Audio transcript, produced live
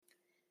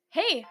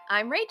Hey,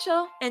 I'm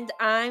Rachel, And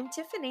I'm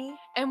Tiffany.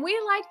 and we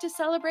like to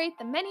celebrate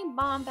the many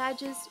mom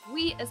badges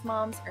we as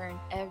moms earn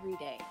every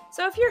day.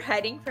 So if you're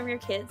hiding from your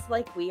kids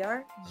like we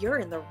are, you're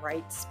in the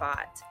right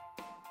spot.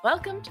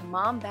 Welcome to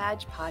Mom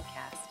Badge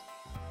Podcast.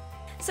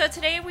 So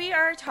today we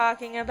are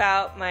talking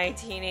about my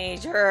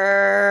teenager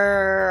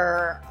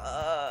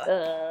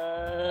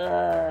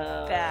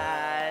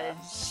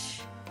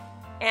badge.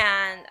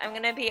 And I'm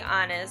going to be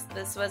honest,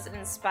 this was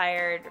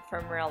inspired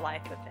from real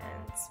life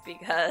events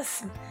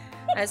because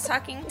I was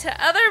talking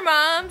to other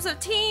moms of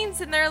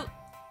teens and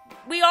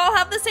we all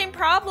have the same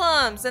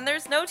problems and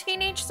there's no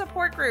teenage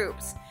support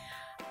groups.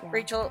 Yeah.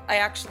 Rachel, I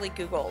actually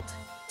Googled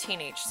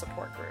teenage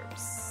support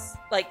groups.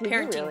 Like Did you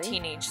parenting really?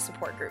 teenage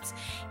support groups.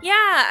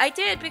 Yeah, I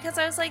did because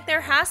I was like, there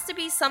has to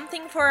be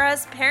something for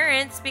us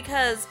parents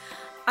because,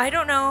 I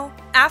don't know,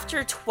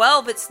 after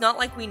 12, it's not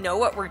like we know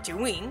what we're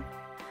doing.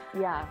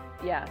 Yeah.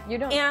 You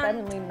don't And-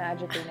 suddenly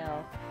magically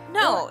know. No,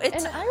 Well,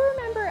 it's... And I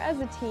remember as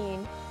a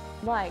teen,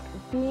 like,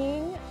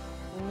 being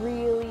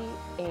really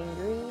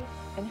angry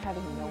and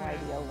having no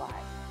idea why.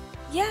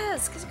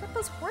 Yes, because you got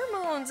those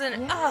hormones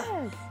and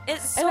Yes.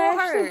 it's so And I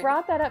actually hard.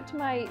 brought that up to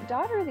my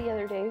daughter the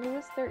other day, who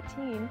was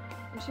 13,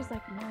 and she's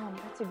like, Mom,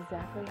 that's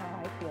exactly how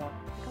I feel.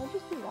 Like, I'll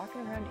just be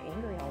walking around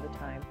angry all the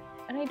time,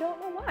 and I don't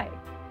know why.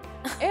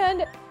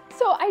 And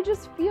so I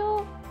just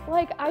feel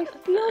like I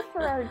feel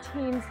for our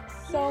teens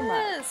so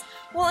Yes.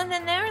 Well, and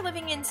then they're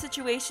living in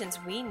situations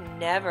we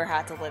never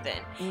had to live in.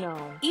 much.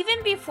 No.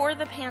 Even before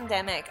the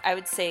pandemic, I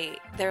would say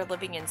they're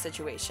living in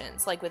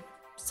situations like with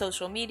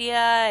social media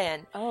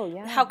and Oh,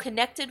 yeah. how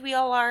connected we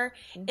all are.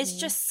 It's Mhm.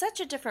 just such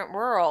a different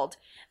world.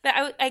 But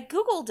I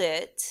Googled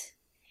it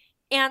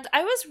and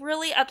I was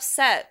really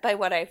upset by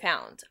what I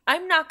found.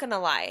 I'm not going to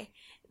lie,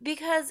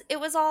 because it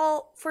was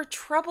all for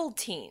troubled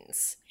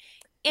teens.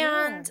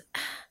 And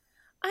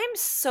I'm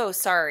so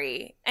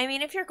sorry. I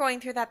mean, if you're going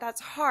through that,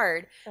 that's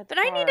hard. That's But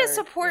I need a hard,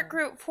 support yeah.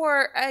 group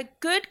for a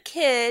good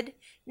kid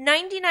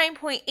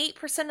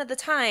 99.8% of the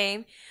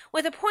time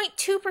with a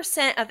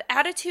 0.2% of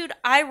attitude,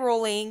 eye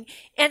rolling,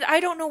 and I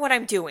don't know what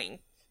I'm doing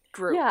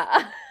group.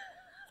 Yeah.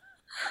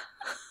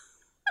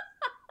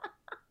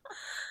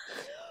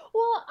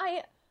 Well,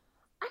 I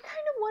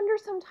kind of wonder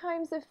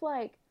sometimes if,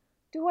 like,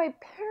 do I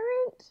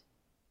parent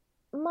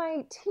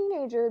my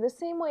teenager the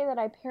same way that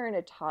I parent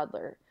a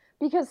toddler?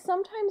 Because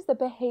sometimes the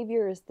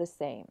behavior is the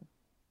same.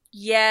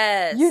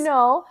 Yes. You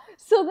know?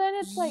 So then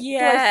it's like,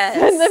 Yes.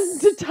 do I send them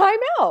to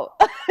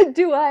timeout?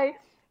 Do I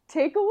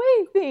take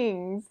away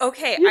things?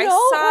 Okay, You I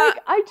know, saw...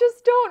 like, I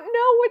just don't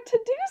know what to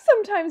do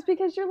sometimes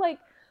because you're like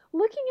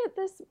looking at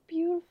this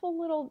beautiful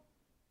little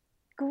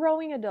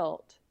growing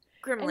adult.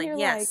 Gremlin, you're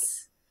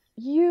yes.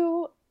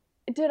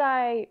 Did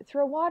I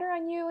throw water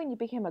on you and you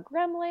became a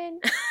gremlin?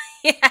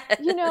 Yes.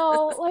 You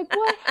know, like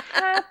what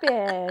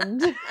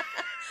happened?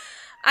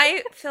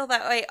 I feel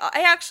that way.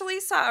 I actually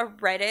saw a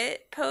Reddit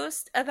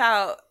post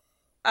about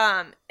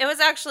it was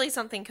actually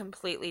something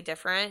completely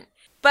different.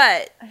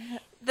 But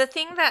the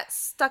thing that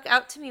stuck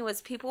out to me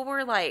was people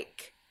were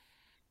like,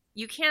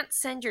 you can't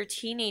send your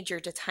teenager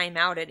to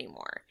timeout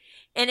anymore.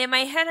 And in my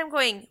head I'm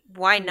going,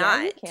 why not?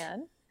 Yeah, you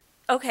can.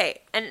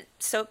 Okay, and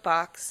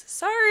soapbox.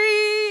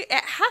 Sorry.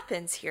 It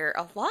happens here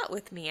a lot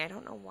with me. I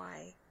don't know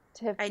why.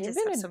 Tiff, I just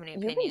have so many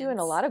you've been doing a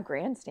opinions. lot of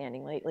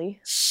grandstanding lately.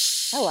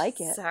 Shh. I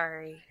like it.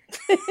 Sorry.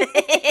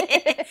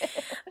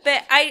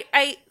 But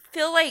I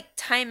feel like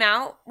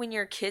timeout when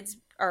your kids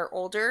are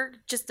older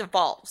just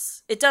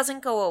evolves. It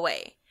doesn't go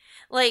away.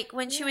 Like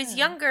when she was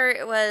Yeah. younger,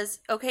 it was,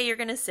 okay, you're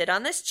going to sit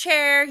on this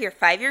chair. You're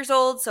 5 years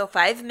old, so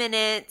 5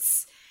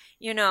 minutes,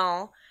 you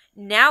know.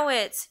 Now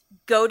it's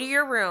go to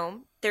your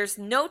room. There's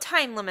no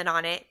time limit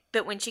on it.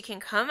 But when she can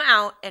come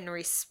out and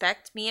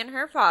respect me and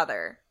her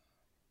father,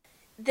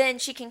 then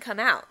she can come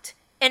out.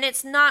 And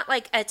it's not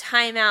like a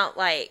timeout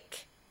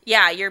like,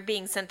 yeah, you're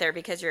being sent there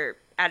because your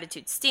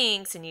attitude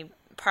stinks and you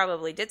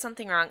probably did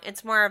something wrong.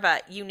 It's more of a,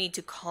 you need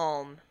to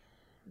calm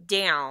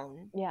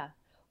down Yeah.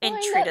 and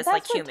Well, treat us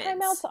like that's humans. what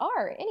timeouts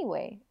are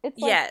anyway. It's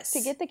like Yes.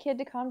 to get the kid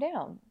to calm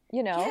down,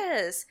 you know?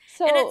 Yes.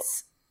 So And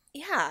it's,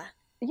 yeah.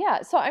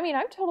 yeah, so I mean,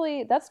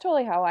 that's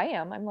totally how I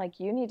am. I'm like,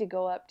 you need to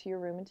go up to your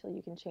room until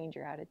you can change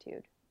your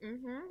attitude.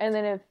 Mm-hmm. And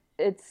then if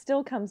it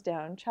still comes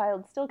down,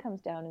 child still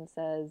comes down and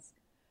says,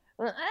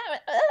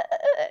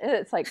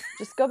 it's like,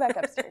 just go back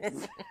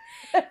upstairs.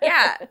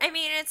 Yeah. I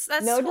mean, that's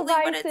No totally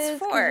what devices, it's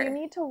 'cause for. you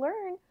need to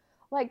learn.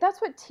 Like,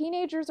 that's what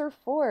teenagers are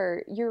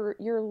for.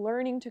 You're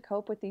learning to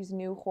cope with these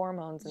new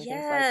hormones and things like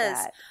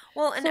Yes. that.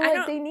 Well, and So I like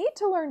don't, they need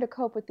to learn to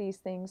cope with these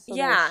things. So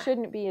Yeah. there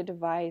shouldn't be a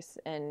device,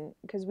 and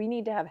because we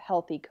need to have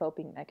healthy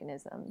coping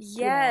mechanisms.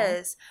 you know?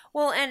 yes.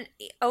 Well, and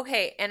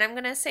okay, and I'm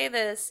going to say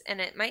this,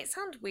 and it might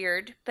sound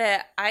weird,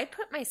 but I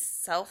put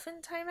myself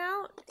in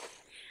timeout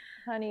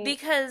Honey,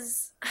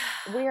 because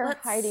we are let's-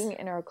 hiding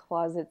in our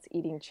closets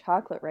eating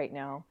chocolate right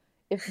now.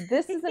 If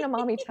this isn't a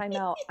mommy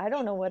timeout, I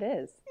don't know what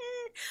is.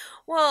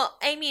 Well,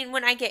 I mean,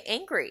 when I get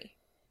angry,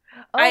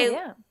 Oh,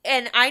 yeah.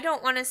 and I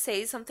don't want to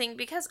say something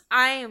because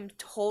I am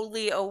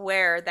totally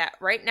aware that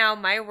right now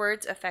my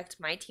words affect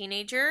my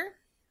teenager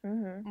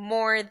Mm-hmm.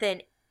 more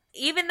than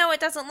even though it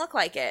doesn't look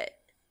like it.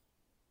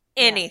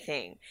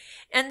 Anything.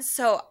 And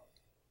so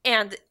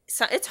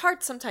it's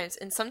hard sometimes,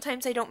 and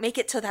sometimes I don't make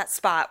it to that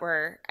spot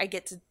where I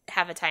get to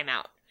have a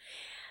timeout.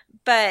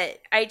 But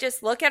I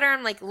just look at her and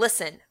I'm like,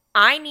 listen,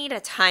 I need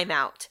a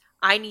timeout.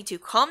 I need to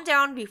calm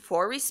down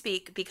before we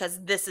speak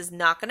because this is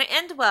not going to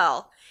end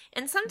well.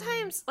 And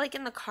sometimes, like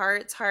in the car,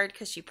 it's hard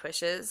because she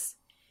pushes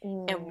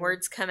and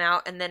words come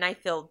out, and then I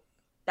feel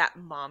that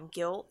mom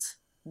guilt.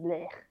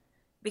 Blech.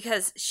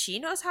 Because she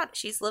knows how,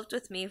 she's lived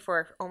with me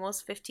for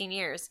almost 15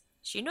 years.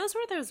 She knows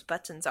where those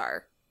buttons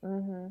are.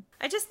 Mm-hmm.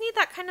 I just need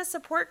that kind of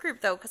support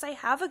group, though, because I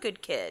have a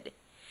good kid.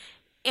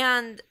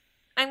 And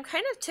I'm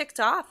kind of ticked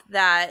off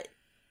that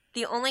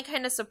the only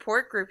kind of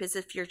support group is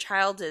if your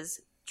child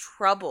is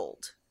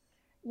troubled.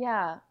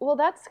 Yeah. Well,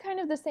 that's kind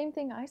of the same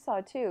thing I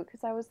saw too,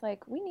 because I was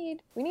like, we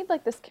need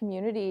like this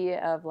community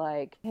of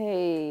like,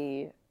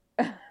 hey,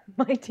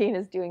 my teen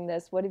is doing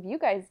this. What have you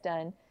guys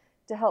done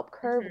to help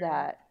curb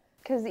that?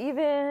 Because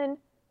even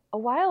a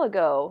while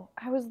ago,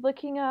 I was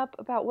looking up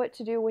about what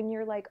to do when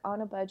you're like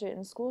on a budget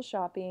and school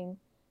shopping,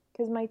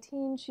 because my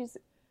teen, she's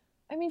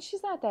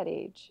not that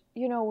age,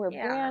 you know, where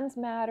brands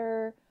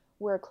matter,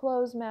 where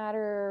clothes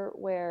matter,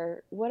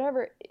 where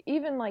whatever,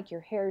 even like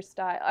your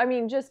hairstyle, I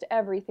mean, just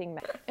everything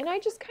matters. And I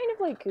just kind of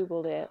like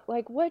Googled it,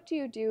 like, what do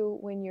you do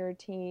when you're a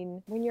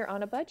teen, when you're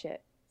on a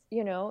budget,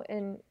 you know,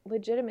 and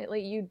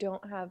legitimately you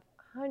don't have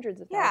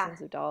hundreds of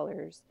thousands of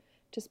dollars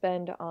to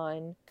spend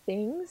on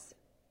things,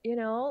 you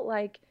know,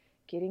 like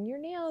getting your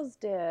nails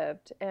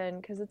dipped,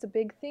 and because it's a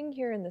big thing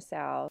here in the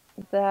South,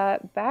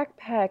 that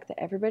backpack that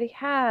everybody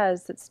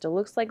has that still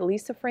looks like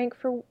Lisa Frank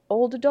for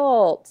old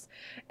adults,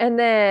 and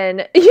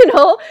then, you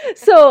know,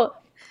 so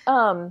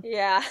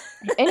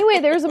anyway,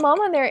 there was a mom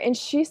on there, and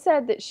she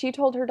said that she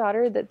told her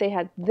daughter that they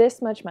had this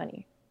much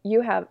money.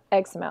 You have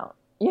X amount,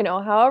 you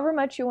know, however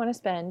much you want to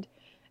spend,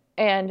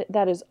 and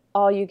that is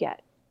all you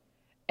get.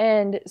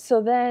 And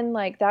so then,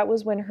 like, that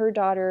was when her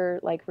daughter,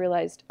 like,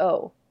 realized,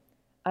 oh,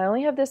 I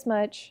only have this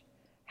much.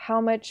 How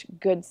much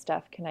good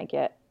stuff can I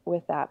get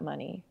with that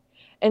money?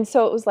 And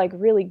so it was like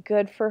really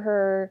good for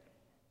her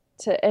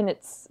to, and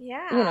it's, you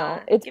know,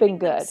 it's been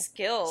good.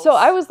 Skills. So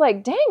I was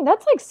like, dang,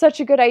 that's like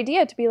such a good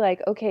idea to be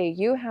like, okay,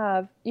 you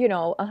have, you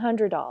know,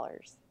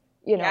 $100,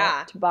 you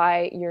know, to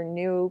buy your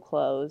new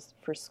clothes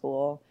for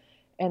school.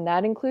 And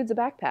that includes a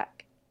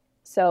backpack.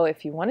 So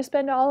if you want to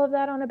spend all of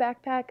that on a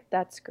backpack,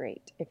 that's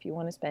great. If you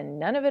want to spend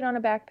none of it on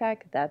a backpack,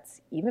 that's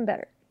even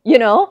better, you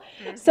know?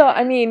 Mm-hmm. So,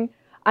 I mean,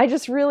 I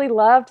just really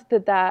loved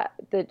that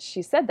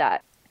she said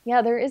that.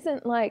 Yeah, there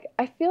isn't like,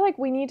 I feel like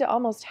we need to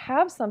almost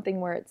have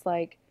something where it's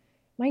like,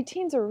 my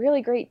teen's a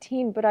really great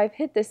teen, but I've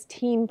hit this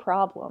teen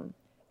problem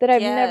that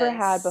I've never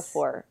had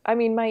before. I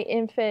mean, my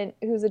infant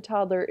who's a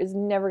toddler is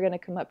never going to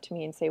come up to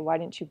me and say, why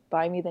didn't you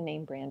buy me the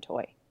name brand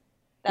toy?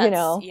 You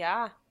know?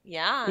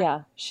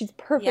 Yeah. She's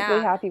perfectly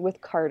happy with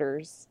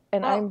Carter's,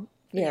 and I'm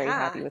very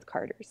happy with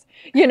Carter's.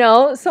 You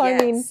know? So, I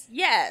mean.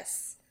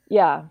 Yes.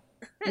 Yeah.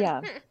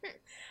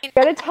 I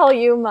gotta tell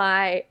you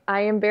I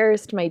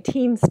embarrassed my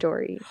teen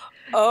story.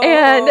 Oh.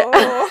 And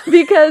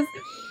because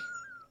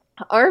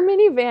our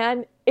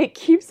minivan, it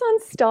keeps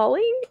on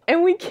stalling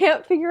and we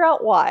can't figure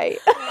out why.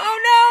 Oh,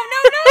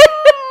 no.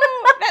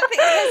 That thing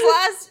has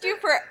lasted you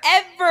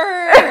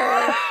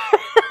forever.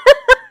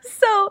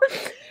 So,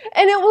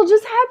 and it will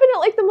just happen at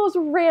like the most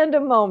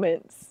random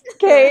moments.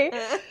 Okay.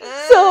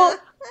 So,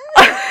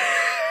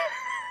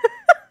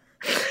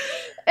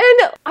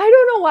 and I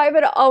don't know why,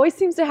 but it always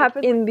seems to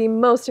happen in the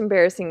most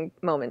embarrassing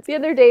moments. The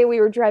other day,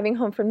 we were driving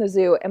home from the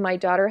zoo, and my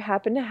daughter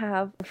happened to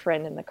have a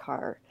friend in the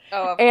car.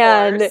 Oh, of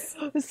course.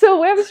 And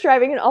so I was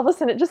driving, and all of a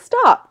sudden, it just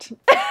stopped.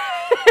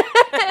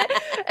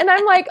 And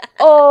I'm like,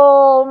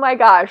 oh, my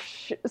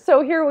gosh.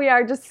 So here we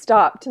are, just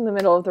stopped in the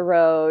middle of the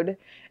road,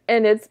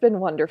 and it's been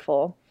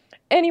wonderful.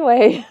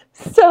 Anyway,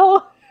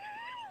 so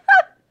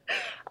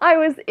I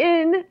was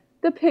in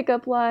the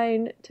pickup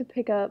line to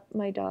pick up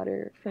my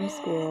daughter from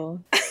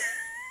school.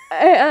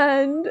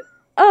 And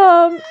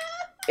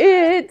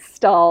it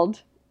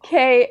stalled.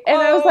 Okay, and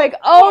I was like,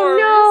 "Oh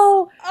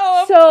no!"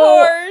 Oh, of so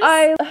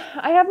course.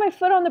 I have my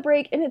foot on the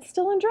brake, and it's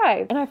still in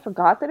drive. And I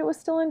forgot that it was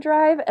still in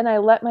drive, and I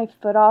let my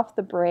foot off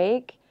the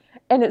brake,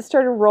 and it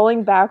started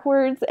rolling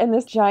backwards. And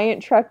this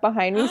giant truck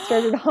behind me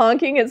started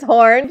honking its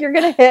horn. You're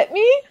gonna hit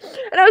me?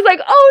 And I was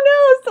like, "Oh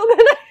no!"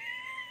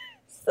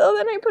 So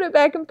then I put it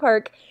back in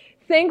park.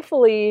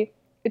 Thankfully,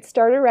 it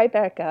started right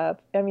back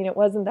up. I mean, it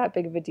wasn't that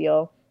big of a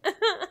deal.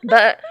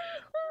 But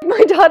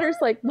my daughter's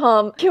like,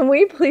 Mom, can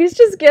we please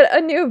just get a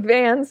new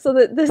van so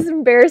that this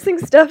embarrassing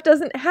stuff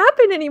doesn't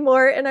happen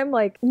anymore? And I'm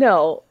like,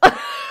 no.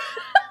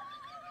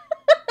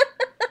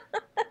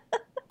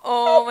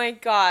 Oh my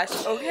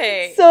gosh.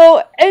 Okay.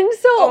 So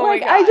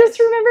I just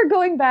remember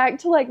going back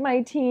to like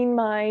my teen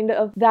mind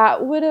of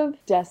that would have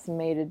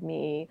decimated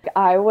me.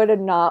 I would have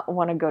not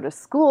want to go to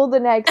school the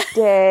next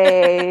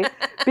day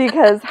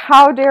because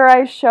how dare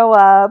I show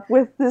up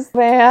with this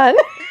van?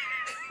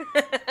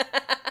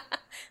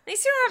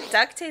 least you don't have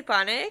duct tape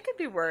on it. It could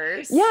be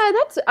worse. Yeah,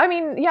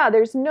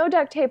 there's no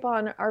duct tape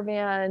on our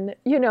van,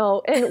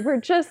 and we're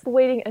just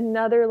waiting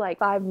another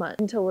 5 months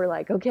until we're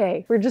like,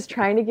 okay, we're just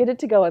trying to get it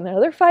to go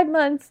another 5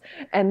 months,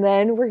 and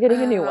then we're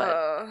getting a new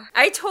one.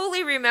 I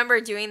totally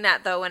remember doing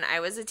that, though, when I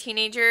was a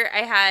teenager. I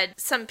had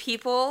some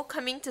people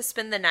coming to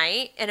spend the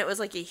night, and it was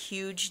like a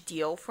huge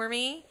deal for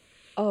me.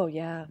 Oh,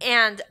 yeah.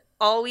 And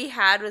all we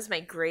had was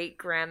my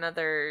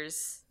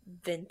great-grandmother's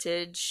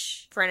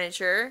vintage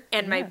furniture,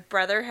 and my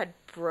brother had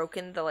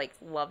broken the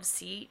love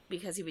seat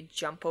because he would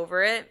jump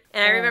over it,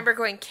 and I remember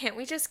going, can't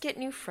we just get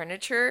new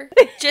furniture?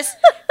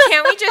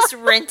 Can't we just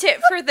rent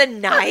it for the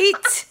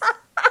night?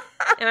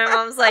 And my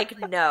mom's like,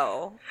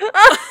 no.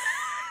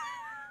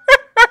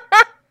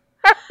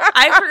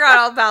 I forgot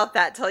all about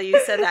that till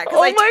you said that, because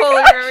I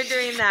totally remember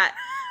doing that.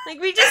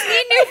 We just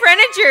need new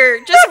furniture.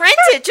 Just rent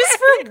it, just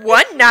for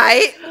one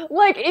night.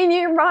 In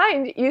your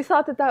mind, you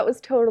thought that was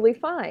totally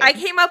fine. I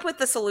came up with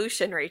the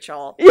solution,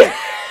 Rachel. Yeah.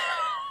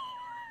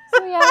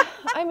 So, yeah,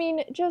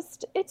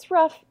 it's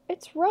rough.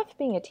 It's rough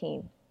being a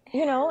teen,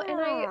 and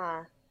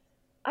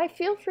I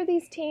feel for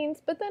these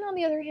teens, but then on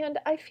the other hand,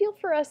 I feel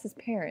for us as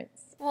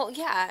parents. Well,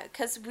 yeah,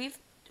 because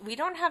we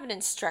don't have an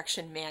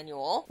instruction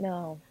manual.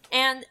 No.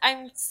 And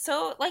I'm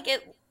so,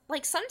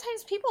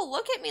 sometimes people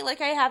look at me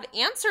like I have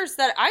answers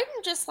that I'm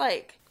just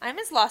I'm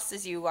as lost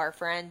as you are,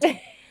 friend.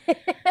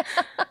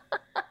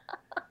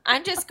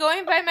 I'm just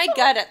going by my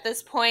gut at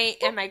this point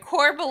and my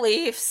core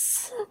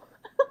beliefs.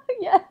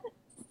 Yes.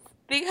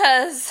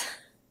 Because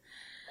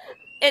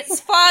it's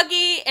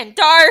foggy and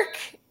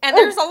dark and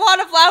there's a lot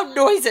of loud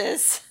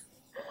noises.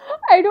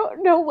 I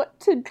don't know what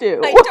to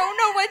do. I don't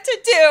know what to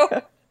do.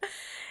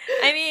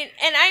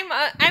 And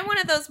I'm one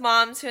of those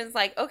moms who's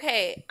like,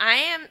 okay,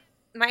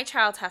 my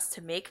child has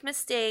to make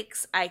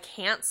mistakes. I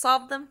can't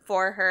solve them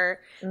for her.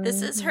 Mm-hmm.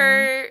 This is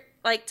her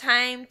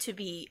time to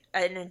be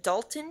an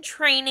adult in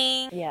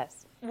training.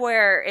 Yes.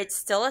 Where it's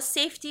still a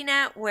safety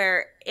net,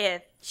 where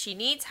if she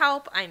needs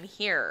help, I'm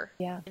here.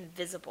 Yeah.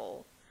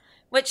 Invisible.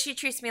 Which she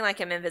treats me like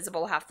I'm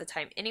invisible half the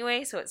time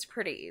anyway, so it's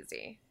pretty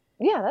easy.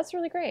 Yeah, that's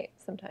really great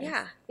sometimes.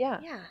 Yeah.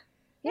 Yeah. Yeah.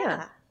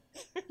 Yeah.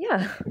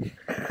 Yeah.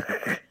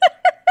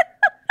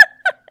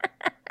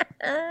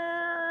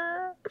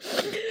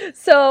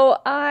 So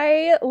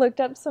I looked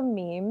up some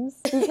memes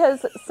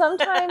because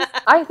sometimes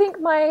I think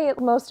my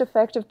most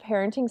effective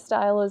parenting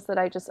style is that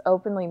I just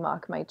openly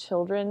mock my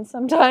children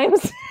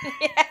sometimes.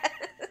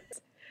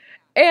 Yes.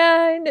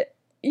 And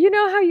you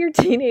know how your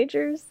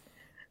teenagers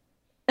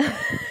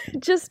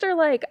just are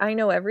like, I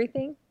know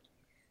everything?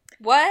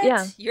 What?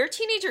 Yeah. You're a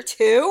teenager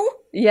too?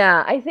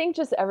 Yeah, I think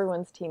just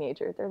everyone's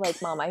teenager. They're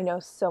like, Mom, I know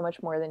so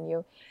much more than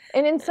you.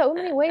 And in so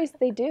many ways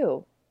they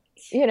do.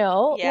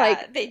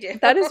 Yeah, they do.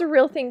 That is a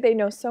real thing. They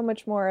know so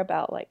much more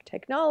about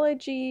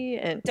technology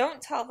and.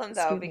 Don't tell them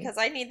though, because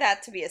I need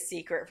that to be a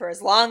secret for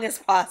as long as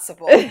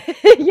possible.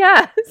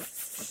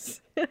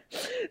 Yes.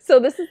 So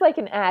this is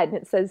an ad, and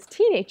it says,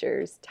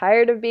 "Teenagers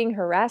tired of being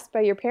harassed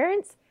by your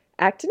parents?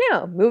 Act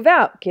now, move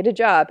out, get a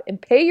job,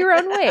 and pay your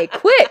own way,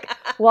 quick,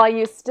 while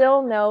you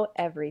still know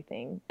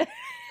everything."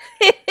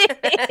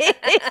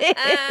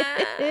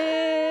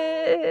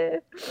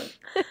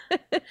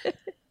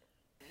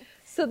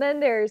 So then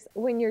there's,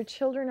 when your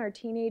children are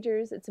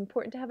teenagers, it's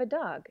important to have a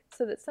dog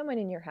so that someone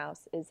in your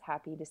house is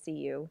happy to see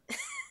you.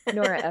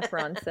 Nora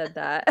Ephron said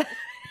that.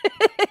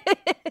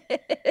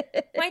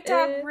 My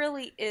dog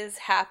really is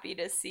happy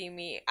to see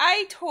me.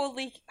 I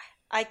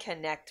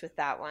connect with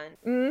that one.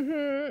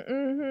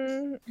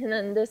 And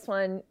then this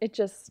one,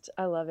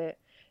 I love it.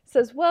 It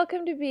says,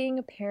 "Welcome to being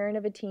a parent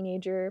of a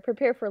teenager.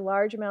 Prepare for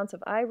large amounts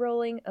of eye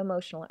rolling,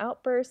 emotional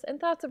outbursts,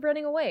 and thoughts of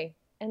running away."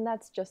 And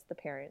that's just the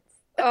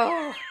parents.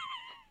 Oh.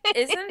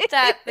 Isn't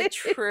that the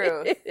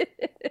truth?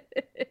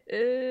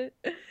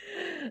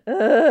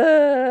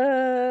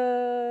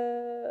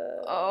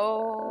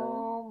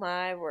 Oh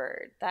my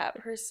word. That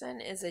person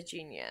is a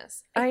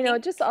genius. I know,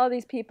 just all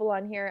these people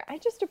on here. I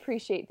just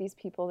appreciate these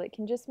people that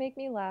can just make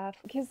me laugh,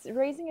 because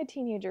raising a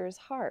teenager is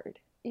hard,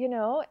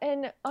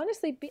 and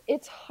honestly,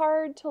 it's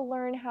hard to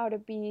learn how to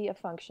be a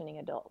functioning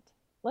adult.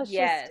 Let's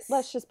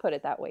just put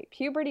it that way.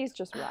 Puberty is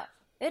just rough.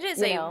 It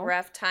is a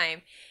rough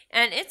time.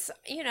 And it's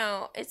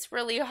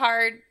really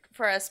hard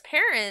for us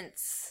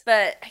parents,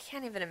 but I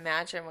can't even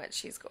imagine what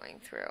she's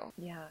going through.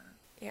 Yeah.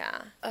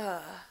 Yeah.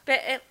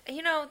 But,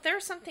 there are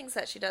some things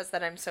that she does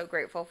that I'm so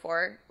grateful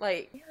for.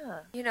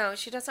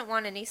 She doesn't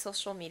want any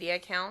social media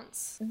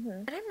accounts. Mm-hmm.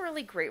 And I'm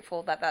really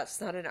grateful that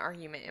that's not an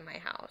argument in my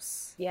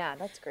house. Yeah,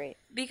 that's great.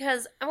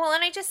 Because, and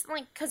I just,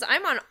 because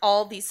I'm on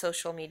all these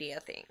social media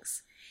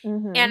things.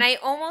 Mm-hmm. And I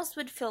almost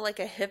would feel like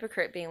a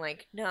hypocrite being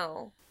like,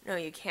 no,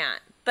 you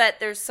can't.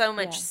 But there's so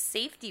much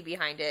safety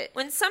behind it.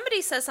 When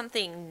somebody says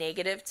something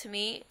negative to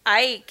me,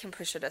 I can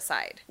push it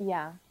aside.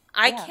 Yeah.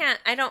 I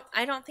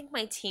don't think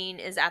my teen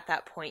is at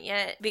that point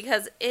yet,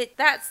 because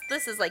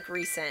this is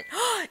recent.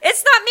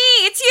 It's not me,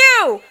 it's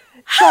you.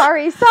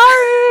 Sorry.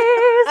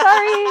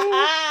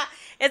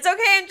 It's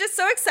okay. I'm just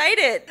so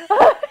excited.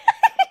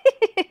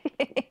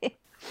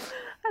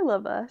 I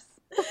love us.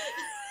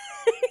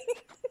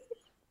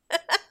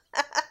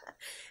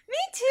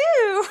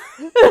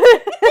 too.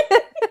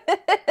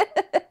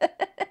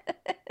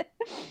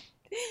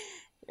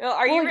 Well,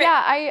 are you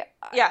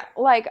yeah,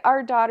 like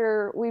our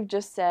daughter, we've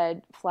just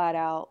said flat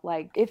out,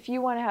 like, if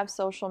you want to have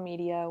social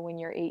media when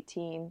you're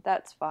 18,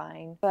 that's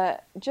fine.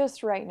 But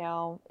just right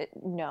now,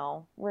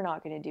 no, we're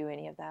not going to do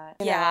any of that.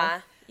 You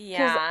know?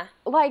 Yeah.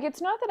 Like,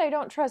 it's not that I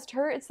don't trust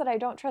her, it's that I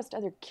don't trust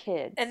other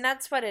kids. And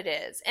that's what it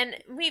is. And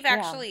we've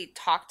actually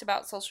talked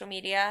about social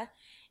media.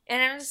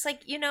 And I'm just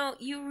like, you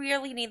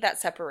really need that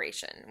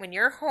separation. When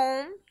you're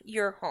home,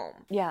 you're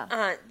home.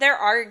 Yeah. There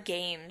are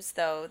games,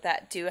 though,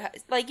 that do...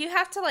 you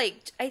have to,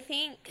 I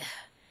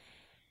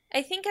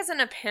think as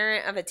a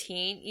parent of a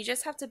teen, you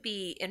just have to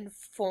be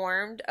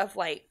informed of,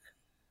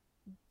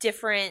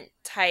 different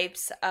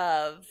types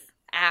of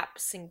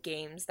apps and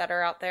games that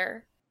are out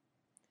there.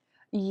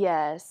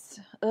 Yes.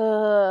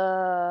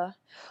 Well,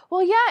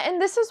 yeah, and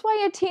this is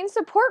why a teen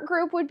support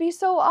group would be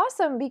so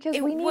awesome, because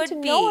we need to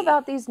know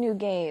about these new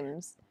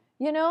games.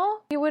 You know?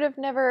 We would have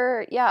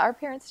never, our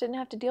parents didn't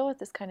have to deal with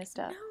this kind of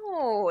stuff.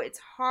 No, it's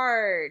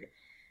hard.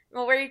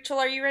 Well, Rachel,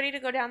 are you ready to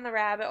go down the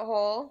rabbit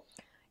hole?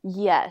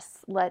 Yes,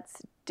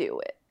 let's do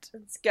it.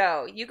 Let's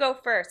go. You go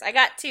first. I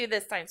got 2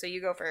 this time, so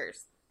you go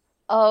first.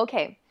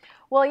 Okay.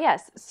 Well,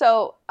 yes.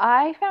 So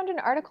I found an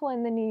article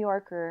in the New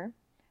Yorker,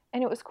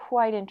 and it was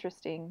quite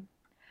interesting.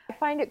 I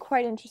find it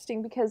quite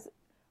interesting because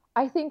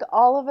I think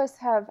all of us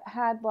have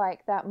had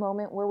that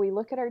moment where we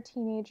look at our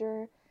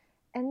teenager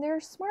and they're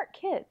smart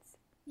kids.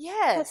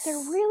 Yes. But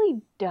they're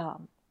really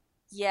dumb.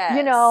 Yes.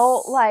 You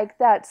know,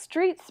 that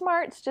street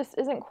smarts just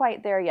isn't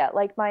quite there yet.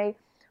 Like my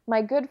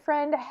good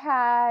friend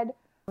had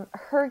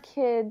her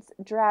kids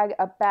drag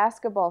a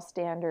basketball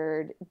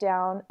standard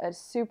down a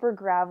super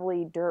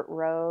gravelly dirt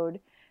road,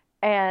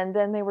 and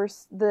then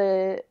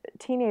the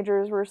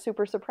teenagers were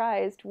super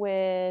surprised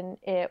when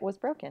it was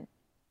broken.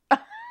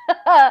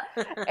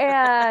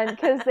 And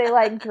because they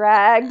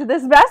dragged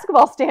this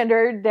basketball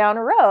standard down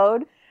a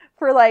road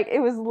for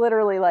it was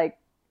literally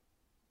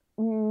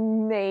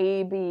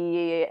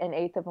maybe an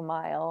eighth of a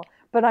mile,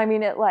 but I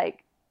mean it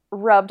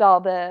rubbed all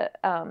the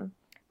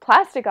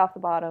plastic off the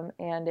bottom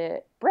and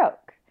it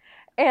broke.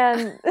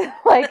 And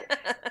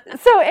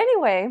so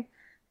anyway,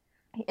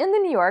 in the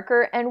New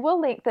Yorker, and we'll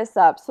link this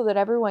up so that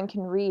everyone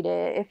can read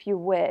it if you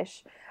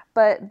wish,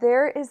 but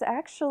there is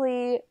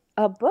actually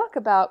a book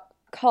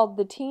called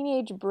The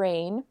Teenage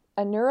Brain,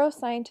 a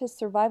neuroscientist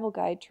survival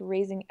guide to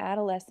raising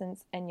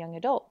adolescents and young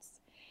adults.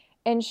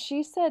 And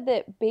she said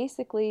that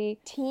basically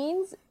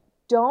teens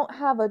don't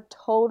have a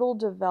total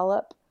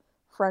developed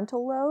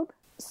frontal lobe.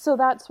 So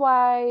that's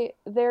why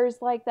there's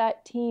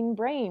that teen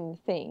brain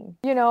thing,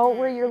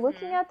 where you're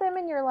looking at them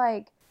and you're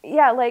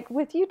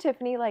with you,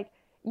 Tiffany,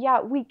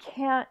 we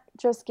can't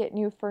just get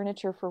new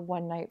furniture for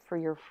one night for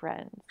your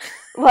friends.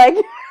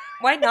 Why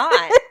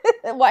not?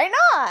 Why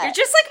not? You're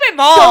just like my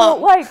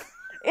mom. So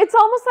it's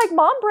almost like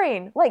mom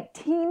brain.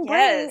 Teen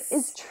brain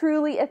is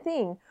truly a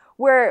thing.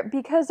 Where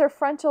because their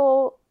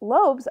frontal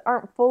lobes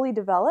aren't fully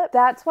developed,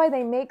 that's why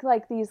they make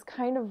these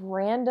kind of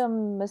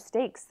random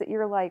mistakes that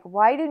you're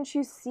why didn't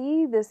you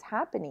see this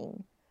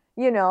happening?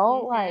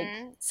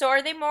 Mm-hmm. So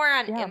are they more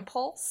on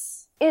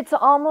impulse? It's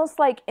almost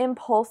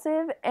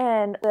impulsive,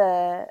 and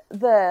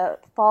the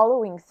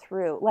following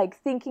through,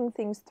 thinking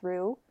things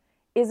through,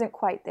 isn't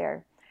quite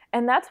there.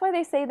 And that's why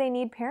they say they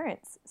need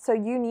parents. So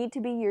you need to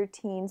be your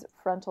teen's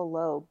frontal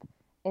lobe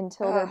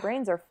until their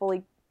brains are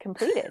fully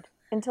completed,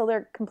 until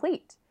they're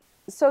complete.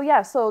 So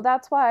so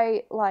that's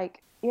why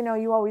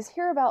you always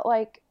hear about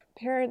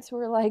parents who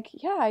are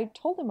I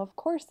told them, of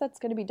course that's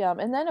going to be dumb.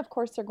 And then of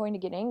course they're going to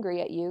get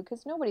angry at you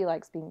because nobody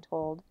likes being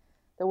told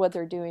that what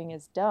they're doing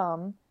is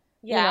dumb.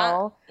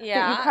 Yeah. But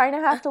you kind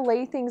of have to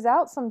lay things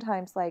out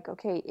sometimes,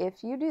 okay,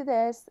 if you do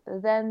this,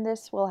 then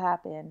this will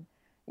happen,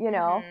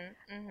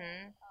 Mm-hmm.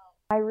 Mm-hmm.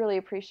 I really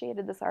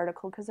appreciated this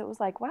article because it was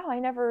wow, I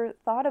never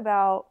thought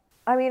about,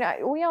 I mean,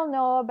 we all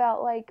know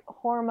about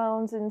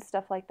hormones and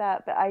stuff like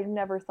that, but I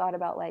never thought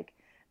about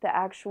the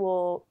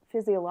actual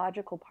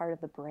physiological part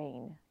of the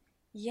brain.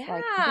 Yeah.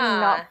 Being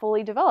not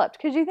fully developed,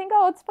 because you think,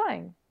 oh, it's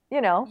fine,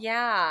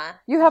 Yeah.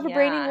 You have a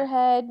brain in your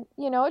head,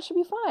 it should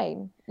be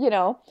fine,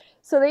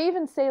 So they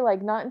even say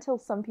not until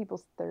some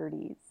people's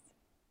 30s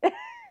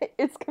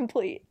it's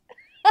complete.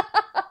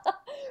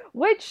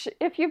 Which,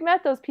 if you've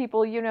met those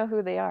people, you know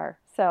who they are.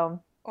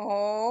 So.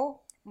 Oh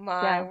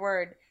my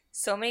word.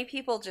 So many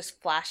people just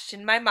flashed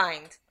in my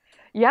mind.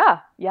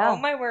 Yeah. Oh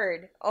my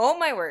word.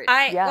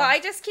 I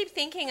just keep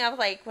thinking of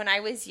when I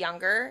was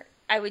younger,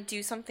 I would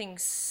do something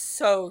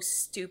so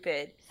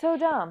stupid. So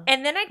dumb.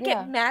 And then I'd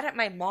get mad at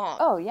my mom.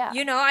 Oh, yeah.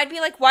 I'd be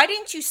why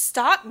didn't you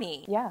stop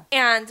me? Yeah.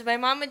 And my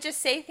mom would just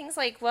say things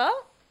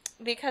well,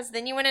 because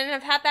then you wouldn't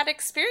have had that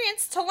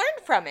experience to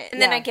learn from it.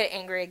 And then I'd get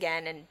angry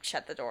again and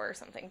shut the door or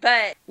something.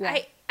 But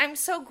I'm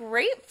so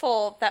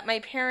grateful that my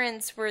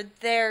parents were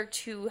there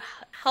to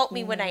help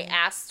me when I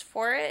asked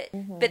for it.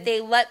 Mm-hmm. But they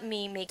let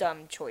me make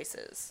dumb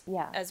choices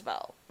as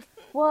well.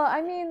 Well,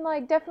 I mean,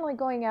 definitely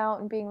going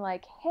out and being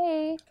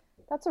hey,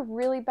 that's a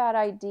really bad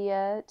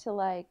idea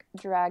to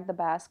drag the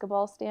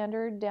basketball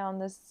standard down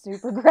this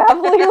super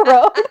gravelly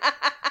road.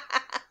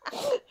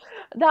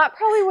 That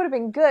probably would have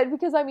been good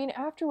because, I mean,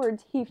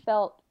 afterwards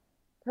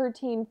her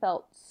teen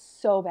felt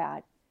so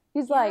bad.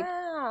 He's like,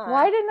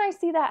 why didn't I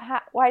see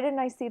that? Why didn't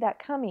I see that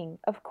coming?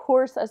 Of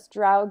course, us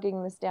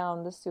dragging this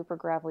down the super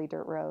gravelly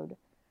dirt road.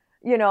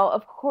 You know,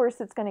 of course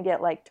it's going to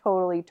get like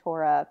totally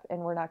tore up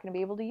and we're not going to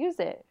be able to use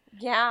it.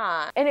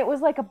 Yeah. And it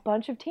was like a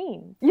bunch of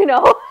teens, you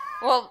know?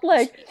 Well,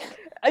 like,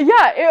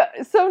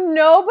 yeah. So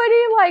nobody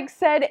like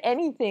said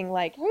anything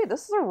like, hey,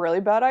 this is a really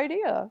bad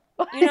idea.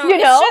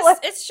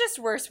 It's just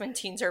worse when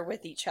teens are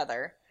with each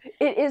other.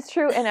 It is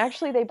true. And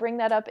actually they bring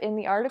that up in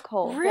the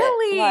article.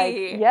 Really? That,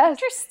 like, yes.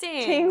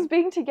 Interesting. Teens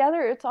being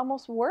together, it's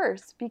almost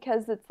worse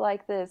because it's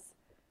like this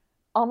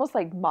almost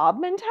like mob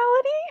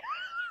mentality.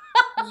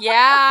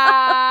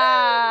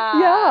 Yeah.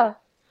 Yeah.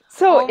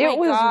 So it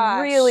was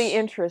gosh. really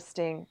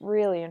interesting.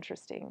 Really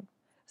interesting.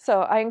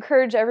 So I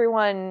encourage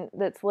everyone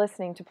that's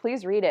listening to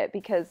please read it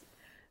because,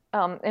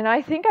 and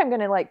I think I'm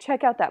going to like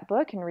check out that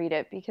book and read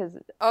it because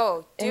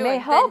it may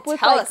help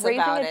with like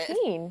raising a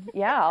teen.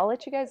 Yeah, I'll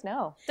let you guys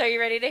know. So are you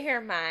ready to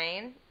hear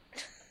mine?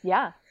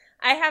 Yeah.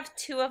 I have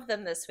 2 of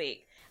them this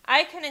week.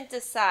 I couldn't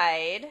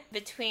decide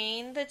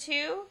between the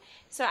 2,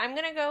 so I'm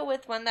going to go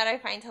with one that I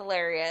find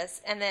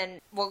hilarious, and then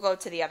we'll go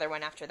to the other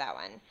one after that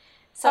one.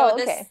 So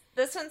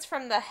this one's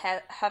from the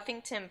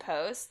Huffington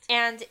Post,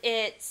 and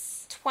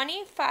it's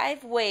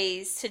 25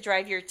 ways to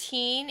drive your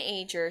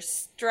teenager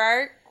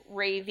stark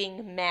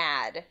raving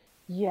mad.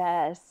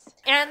 Yes.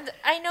 And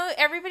I know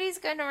everybody's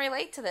going to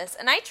relate to this,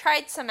 and I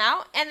tried some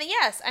out, and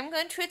yes, I'm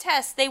going to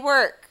attest, they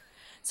work.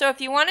 So if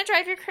you want to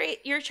drive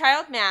your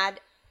child mad,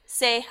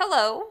 say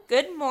hello,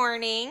 good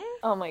morning.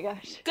 Oh my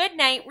gosh. Good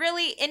night.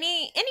 Really,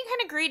 any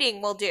kind of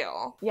greeting will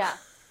do. Yeah.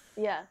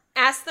 Yeah.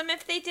 Ask them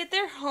if they did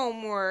their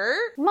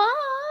homework.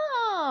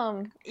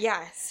 Mom.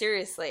 Yeah,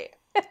 seriously.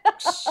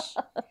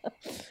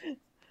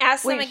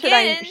 Ask them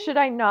again. Should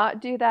I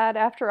not do that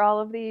after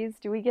all of these?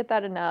 Do we get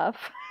that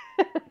enough?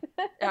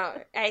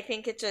 No, I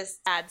think it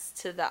just adds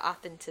to the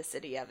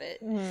authenticity of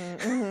it.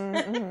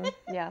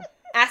 Yeah.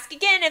 Ask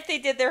again if they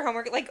did their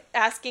homework, like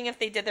asking if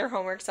they did their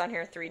homeworks on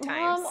here 3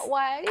 times. Mom,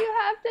 why do you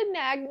have to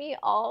nag me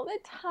all the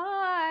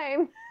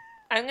time?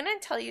 I'm going to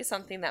tell you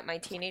something that my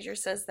teenager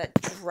says that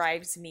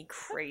drives me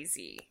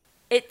crazy.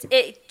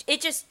 It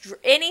just,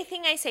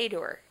 anything I say to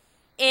her,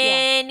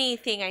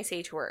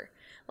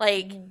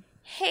 like,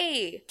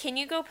 hey, can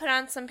you go put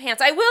on some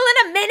pants? I will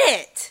in a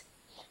minute.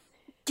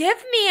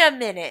 Give me a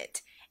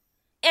minute.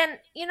 And,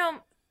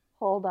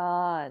 hold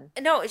on.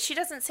 No, she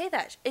doesn't say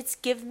that. It's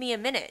give me a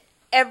minute.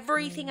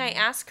 Everything I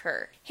ask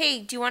her,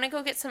 hey, do you want to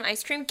go get some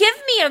ice cream? Give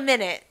me a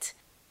minute.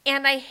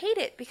 And I hate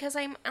it because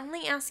I'm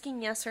only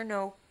asking yes or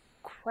no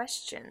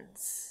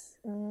questions.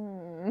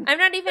 I'm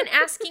not even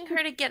asking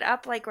her to get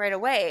up like right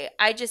away.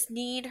 I just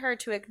need her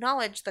to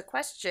acknowledge the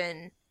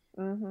question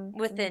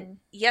with a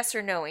yes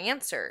or no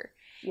answer.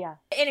 Yeah.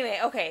 Anyway,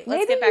 okay,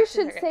 let's get back to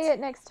Maybe you should say it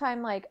next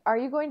time, like, are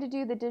you going to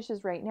do the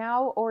dishes right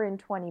now or in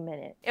 20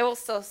 minutes? It will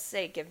still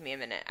say give me a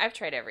minute. I've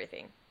tried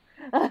everything.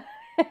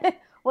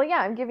 Well, yeah,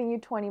 I'm giving you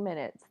 20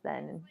 minutes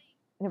then.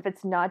 And if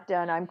it's not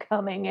done, I'm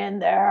coming in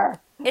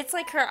there. It's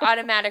like her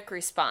automatic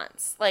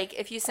response. Like,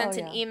 if you sent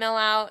an email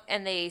out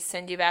and they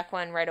send you back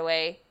one right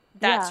away,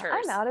 that's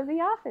hers. I'm out of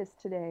the office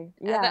today.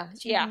 Yeah.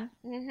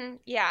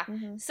 Yeah.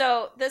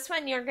 So this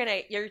one you're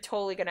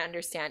totally gonna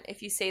understand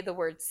if you say the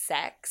word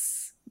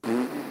sex.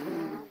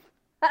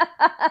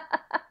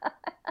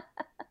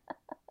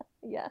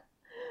 Yeah.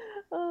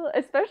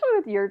 Especially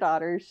with your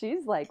daughter.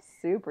 She's like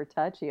super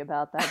touchy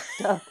about that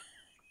stuff.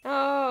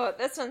 Oh,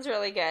 this one's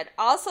really good.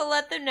 Also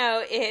let them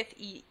know if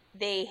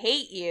they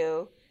hate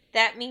you,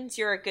 that means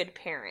you're a good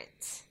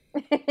parent.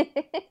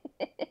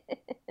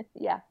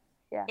 Yeah.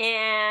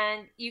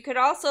 And you could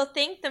also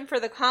thank them for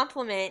the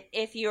compliment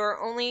if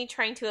you're only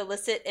trying to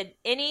elicit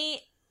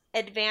any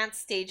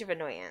advanced stage of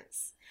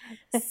annoyance.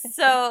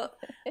 So,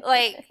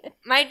 like,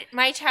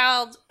 my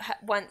child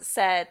once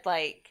said,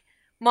 like,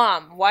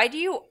 Mom, why do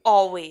you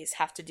always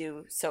have to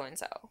do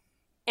so-and-so?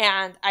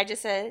 And I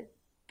just said,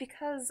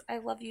 because I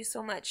love you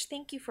so much.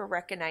 Thank you for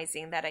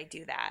recognizing that I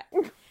do that.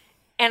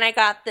 And I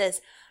got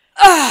this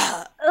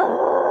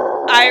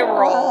eye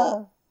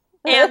roll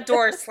and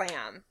door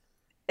slam.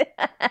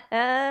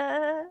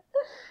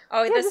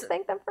 Just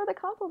thank them for the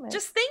compliment.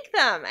 Just thank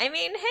them. I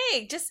mean,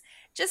 hey, just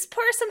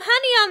pour some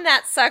honey on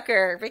that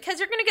sucker because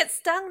you're gonna get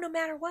stung no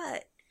matter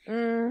what.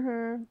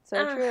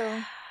 So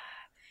true.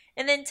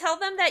 And then tell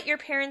them that your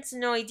parents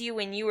annoyed you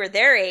when you were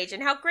their age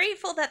and how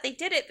grateful that they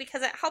did it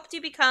because it helped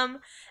you become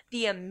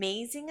the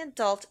amazing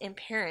adult and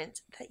parent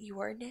that you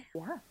are now.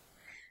 Yeah.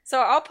 So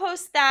I'll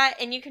post that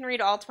and you can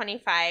read all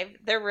 25.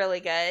 They're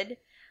really good.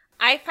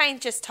 I find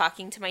just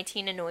talking to my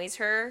teen annoys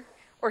her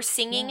or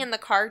singing in the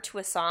car to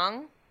a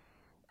song.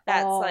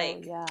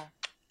 That's yeah.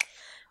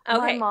 Okay.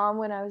 My mom,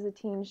 when I was a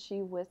teen,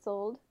 she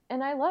whistled.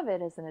 And I love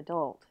it as an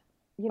adult.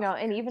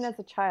 And even as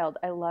a child,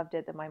 I loved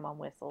it that my mom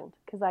whistled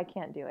because I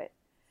can't do it.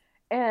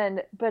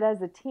 But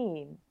as a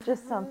teen,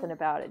 just something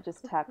about it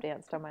just tap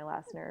danced on my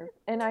last nerve.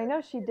 And I know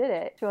she did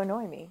it to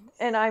annoy me.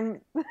 And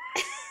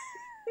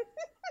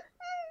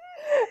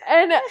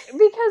And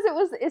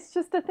because it's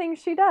just a thing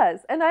she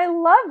does. And I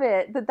love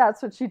it that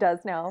that's what she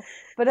does now.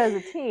 But as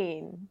a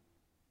teen,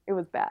 it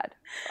was bad.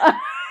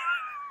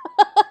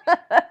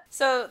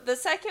 So the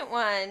second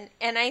one,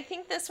 and I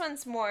think this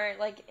one's more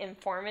like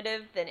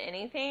informative than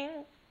anything,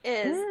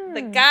 is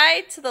the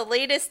guide to the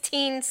latest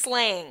teen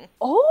slang.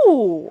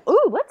 Oh,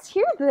 ooh, let's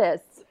hear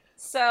this.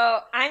 So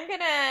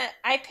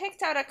I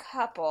picked out a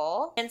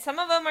couple, and some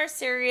of them are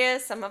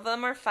serious, some of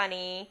them are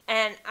funny,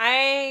 and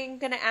I'm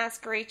gonna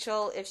ask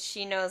Rachel if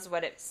she knows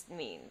what it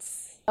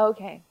means.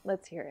 Okay,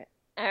 let's hear it.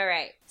 All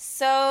right.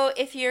 So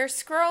if you're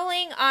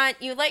scrolling on,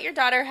 you let your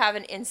daughter have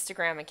an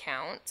Instagram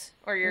account,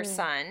 or your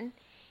son,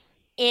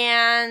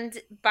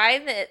 and by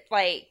the,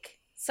 like,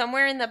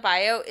 somewhere in the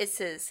bio, it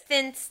says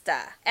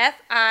Finsta.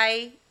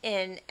 Finsta.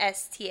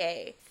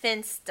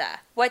 Finsta.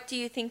 What do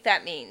you think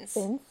that means?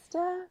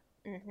 Finsta?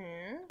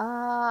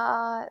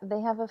 Mm-hmm.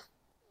 They have a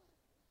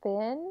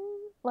fin,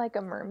 like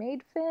a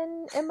mermaid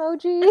fin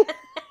emoji.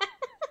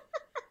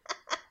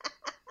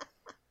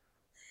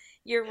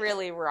 You're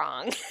really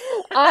wrong.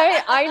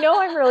 I know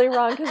I'm really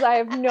wrong because I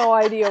have no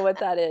idea what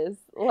that is.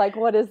 Like,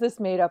 what is this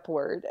made up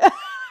word?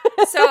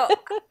 So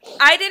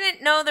I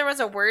didn't know there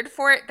was a word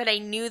for it, but I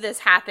knew this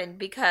happened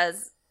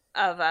because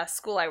of a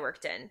school I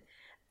worked in.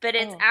 But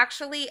it's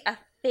actually a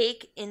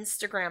fake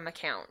Instagram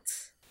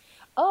account.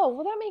 Oh,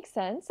 well, that makes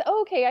sense.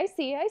 Oh, okay, I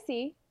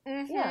see.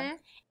 Mm-hmm. Yeah.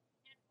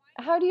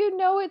 How do you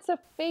know it's a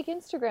fake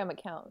Instagram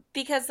account?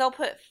 Because they'll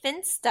put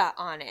Finsta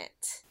on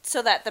it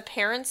so that the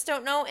parents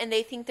don't know and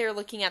they think they're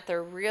looking at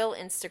their real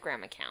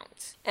Instagram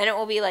account. And it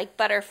will be like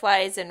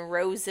butterflies and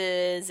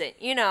roses and,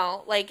 you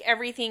know, like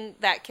everything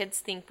that kids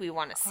think we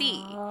want to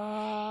see.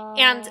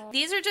 And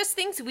these are just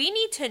things we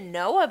need to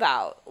know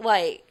about.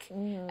 Like,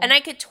 and I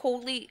can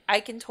totally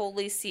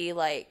see,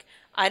 like,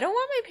 I don't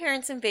want my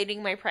parents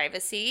invading my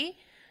privacy.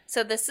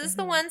 So this is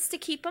the ones to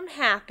keep them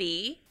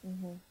happy.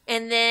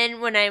 And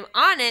then when I'm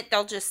on it,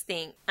 they'll just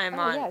think I'm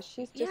on. Yeah,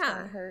 she's just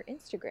on her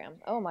Instagram.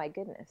 Oh my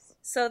goodness.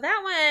 So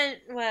that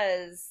one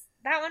was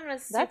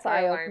super That's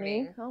alarming.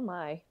 eye-opening. Oh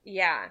my.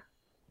 Yeah.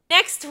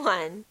 Next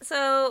one.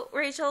 So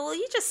Rachel, will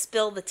you just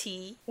spill the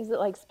tea? Is it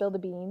like spill the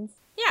beans?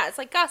 Yeah, it's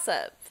like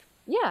gossip.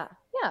 Yeah.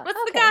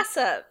 What's the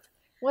gossip?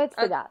 What's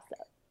the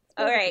gossip?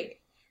 All right.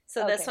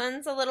 So this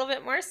one's a little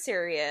bit more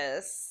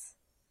serious.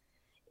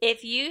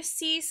 If you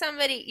see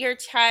somebody, your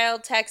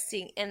child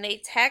texting, and they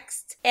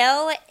text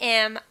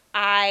LMIR,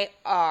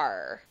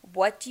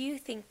 what do you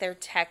think they're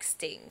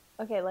texting?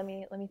 Okay, let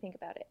me think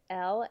about it.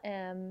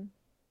 LMIR.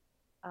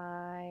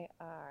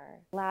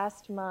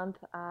 Last month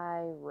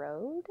I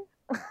rode.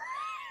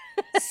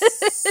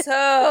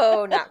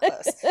 So not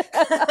close.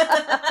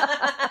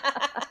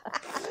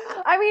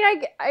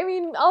 I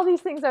mean, all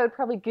these things I would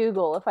probably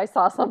Google if I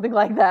saw something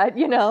like that,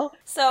 you know?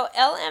 So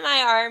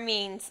LMIR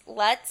means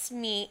let's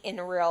meet in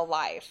real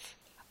life.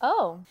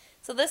 Oh.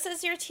 So this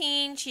is your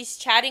teen. She's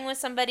chatting with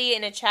somebody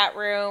in a chat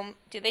room.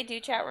 Do they do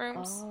chat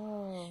rooms?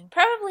 Oh.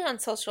 Probably on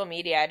social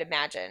media, I'd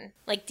imagine.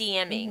 Like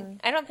DMing.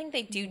 I don't think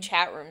they do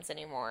chat rooms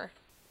anymore.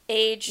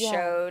 Age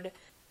showed.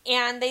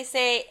 And they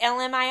say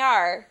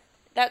LMIR.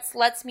 That's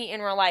let's meet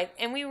in real life.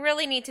 And we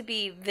really need to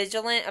be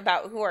vigilant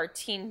about who our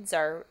teens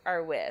are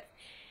with.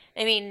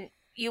 I mean,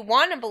 you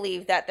want to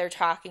believe that they're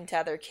talking to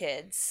other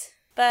kids,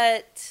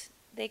 but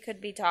they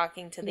could be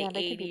talking to the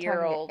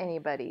 80-year-old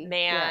anybody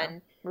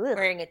man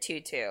wearing a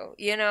tutu.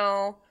 You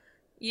know,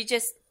 you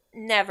just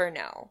never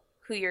know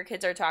who your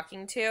kids are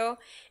talking to.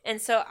 And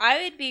so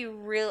I'd be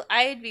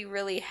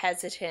really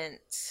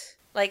hesitant.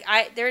 Like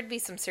there would be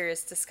some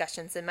serious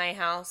discussions in my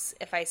house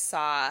if I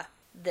saw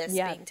this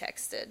being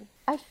texted.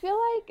 I feel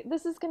like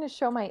this is going to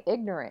show my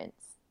ignorance.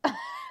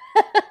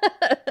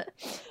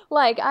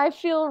 Like, I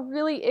feel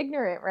really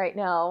ignorant right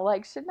now.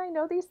 Like, shouldn't I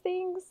know these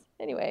things?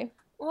 Anyway.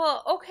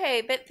 Well,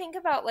 okay, but think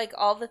about, like,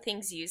 all the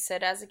things you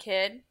said as a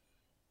kid.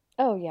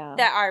 Oh, yeah.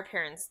 That our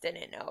parents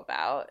didn't know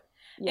about.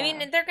 Yeah. I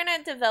mean, they're going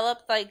to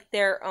develop, like,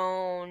 their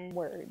own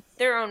words.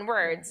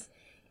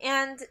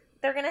 Yeah. And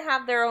they're going to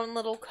have their own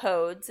little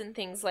codes and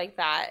things like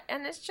that.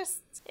 And it's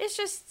just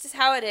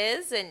how it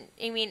is. And,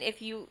 I mean,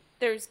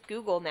 there's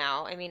Google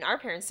now. I mean, our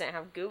parents didn't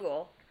have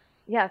Google.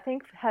 Yeah,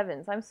 thank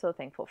heavens. I'm so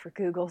thankful for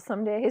Google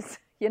some days,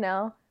 you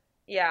know?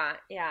 Yeah.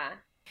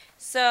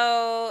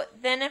 So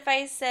then if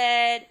I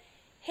said,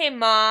 hey,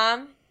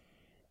 Mom,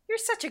 you're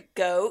such a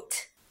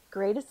goat.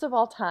 Greatest of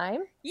all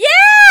time? Yeah!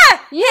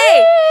 Yay!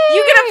 Hey,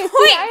 you get a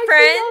point, I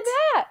friend. know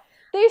that.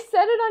 They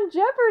said it on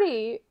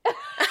Jeopardy.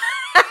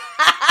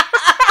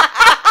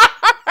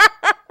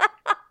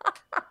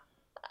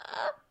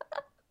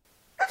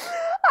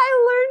 I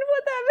learned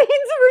what that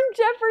means from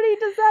Jeopardy.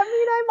 Does that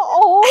mean I'm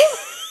old?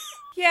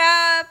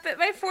 Yeah, but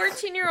my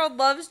 14-year-old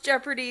loves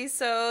Jeopardy,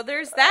 so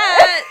there's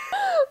that.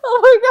 Oh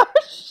my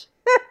gosh.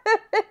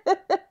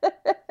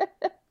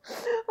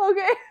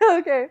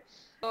 Okay.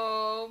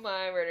 Oh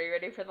my word, are you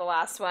ready for the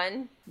last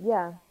one?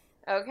 Yeah.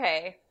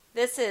 Okay.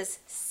 This is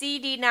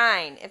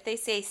CD9. If they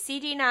say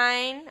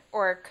CD9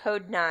 or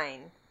code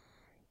 9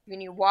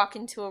 when you walk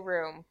into a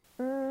room.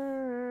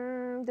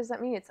 Does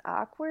that mean it's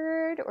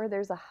awkward or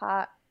there's a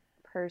hot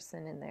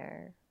person in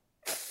there?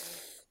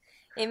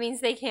 It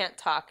means they can't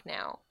talk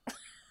now.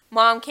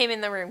 Mom came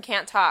in the room,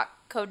 can't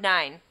talk. Code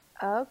 9.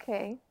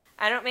 Okay.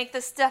 I don't make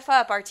this stuff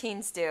up, our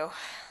teens do.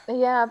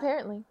 Yeah,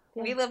 apparently.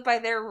 Yeah. We live by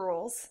their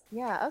rules.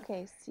 Yeah,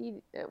 okay.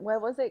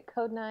 What was it?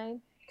 Code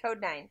 9?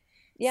 Code 9.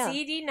 Yeah.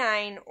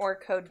 CD9 or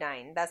Code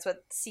 9. That's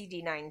what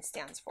CD9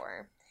 stands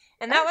for.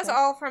 And that was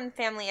all from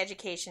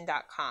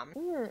familyeducation.com.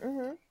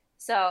 Mm-hmm.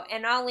 So,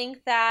 and I'll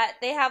link that.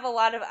 They have a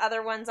lot of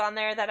other ones on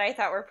there that I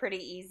thought were pretty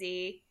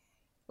easy.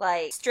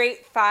 Like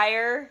Straight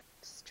Fire.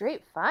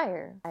 Straight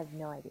Fire? I have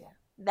no idea.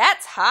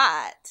 That's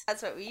hot.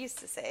 That's what we used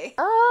to say.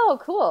 Oh,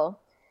 cool.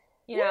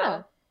 You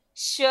know,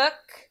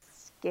 Shook.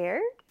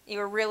 Scared? You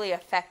were really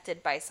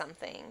affected by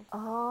something.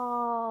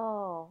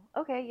 Oh,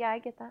 okay. Yeah, I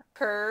get that.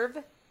 Curve.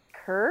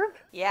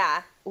 Curve?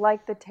 Yeah.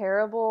 Like the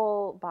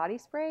terrible body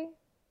spray?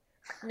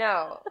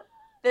 No.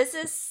 This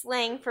is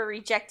slang for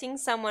rejecting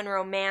someone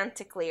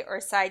romantically or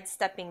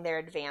sidestepping their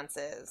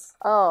advances.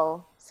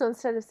 Oh, so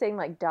instead of saying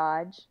like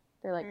dodge,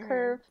 they're like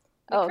curve?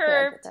 Oh, okay,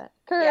 I get that.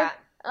 Curve. Yeah.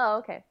 Oh,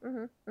 okay.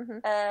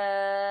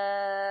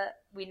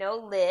 We know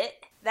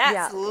lit. That's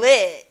Yeah.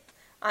 lit.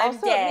 I'm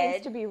also, dead. it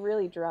means to be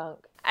really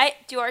drunk. I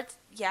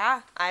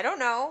don't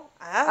know.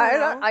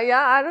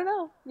 I don't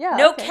know. Yeah.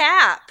 No okay.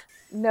 cap.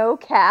 No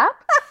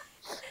cap?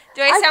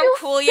 Do I sound feel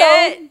cool so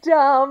yet?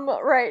 Dumb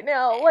right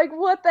now. Like,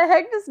 what the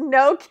heck does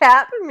no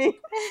cap mean?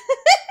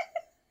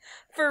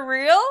 For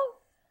real?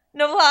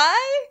 No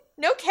lie?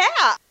 No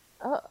cap.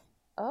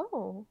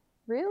 Oh,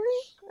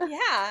 really?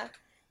 Yeah.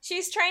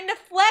 She's trying to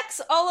flex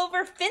all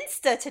over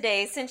Finsta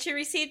today since she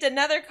received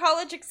another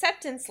college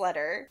acceptance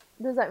letter.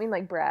 Does that mean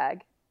like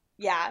brag?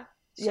 Yeah.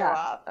 Show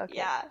off. Okay.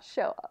 Yeah.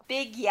 Show off.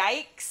 Big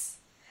yikes.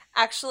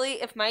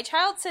 Actually, if my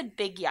child said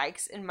big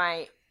yikes in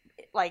my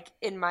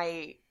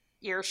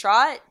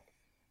earshot,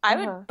 I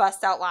would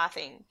bust out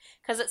laughing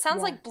because it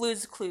sounds like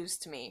Blue's Clues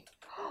to me.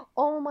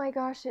 Oh my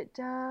gosh, it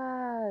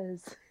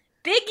does.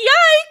 Big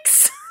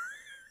yikes!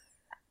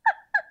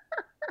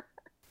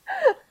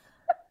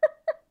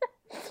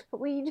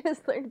 We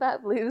just learned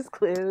about Blue's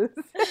Clues.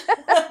 So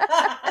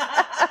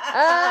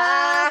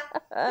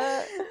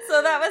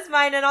that was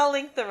mine, and I'll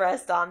link the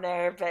rest on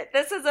there. But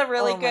this is a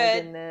really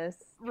good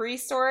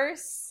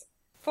resource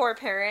for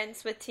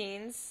parents with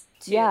teens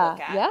to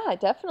look at. Yeah,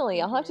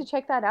 definitely. I'll have to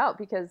check that out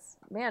because,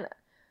 man,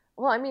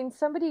 well, I mean,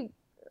 somebody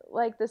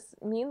like this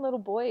mean little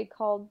boy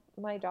called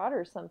my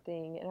daughter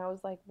something, and I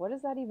was like, what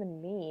does that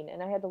even mean?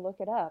 And I had to look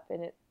it up,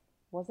 and it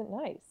wasn't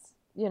nice,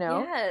 you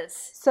know?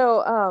 Yes.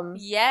 So,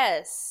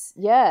 Yes.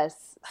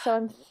 So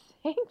I'm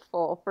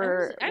thankful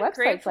for I'm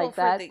websites like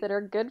that that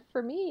are good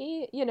for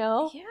me, you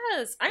know?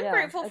 Yes. I'm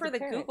grateful for the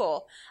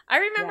Google. I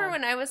remember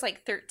when I was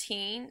like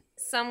 13,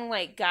 some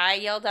like guy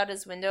yelled out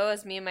his window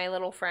as me and my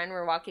little friend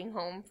were walking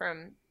home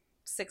from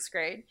 6th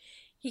grade.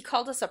 He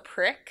called us a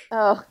prick.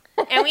 Oh.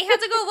 And we had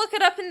to go look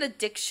it up in the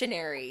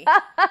dictionary.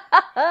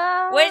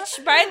 Which,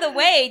 by the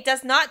way,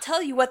 does not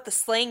tell you what the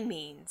slang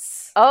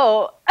means.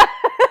 Oh.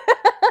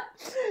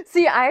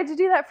 See, I had to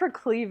do that for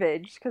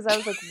cleavage because I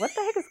was like, what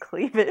the heck is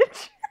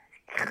cleavage?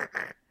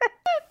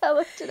 I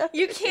looked it up.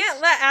 You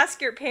can't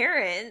ask your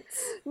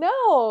parents.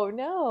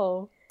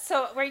 No.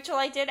 So, Rachel,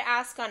 I did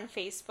ask on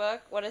Facebook,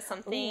 what is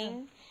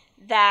something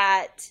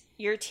that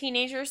your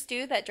teenagers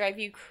do that drive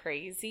you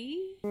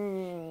crazy?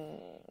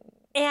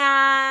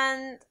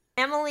 And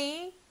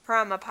Emily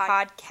from a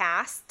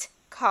podcast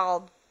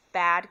called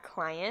Bad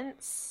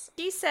Clients,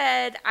 she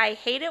said, I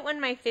hate it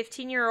when my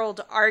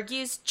 15-year-old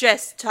argues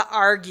just to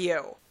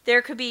argue.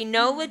 There could be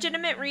no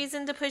legitimate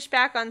reason to push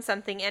back on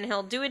something, and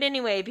he'll do it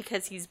anyway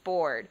because he's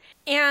bored.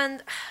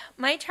 And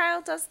my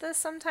child does this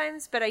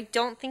sometimes, but I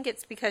don't think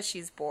it's because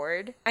she's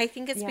bored. I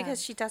think it's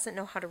because she doesn't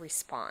know how to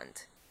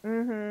respond.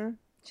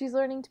 She's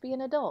learning to be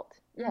an adult.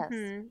 Yes.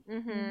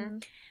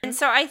 And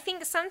so I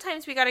think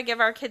sometimes we got to give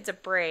our kids a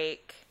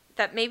break.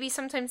 That maybe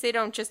sometimes they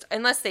don't just,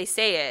 unless they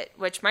say it,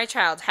 which my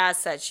child has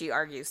said she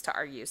argues to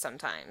argue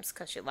sometimes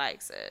because she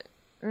likes it.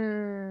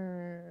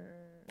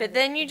 But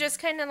then you just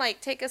kind of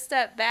like take a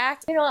step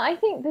back. You know, I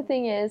think the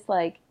thing is,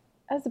 like,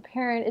 as a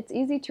parent, it's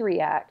easy to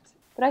react.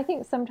 But I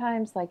think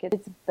sometimes, like,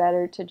 it's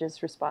better to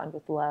just respond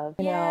with love,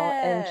 you know,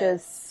 and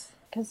just,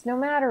 because no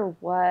matter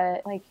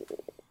what, like,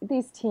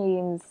 these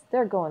teens,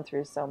 they're going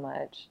through so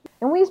much.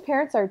 And we as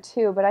parents are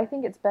too, but I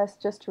think it's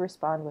best just to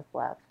respond with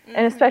love.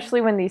 And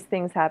especially when these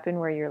things happen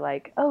where you're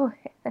like, oh,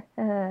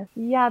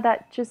 yeah,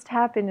 that just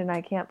happened and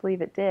I can't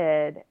believe it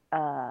did.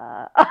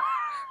 And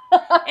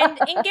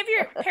give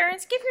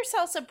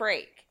yourselves a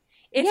break.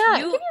 Give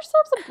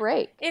yourselves a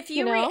break. If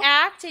you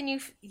react and you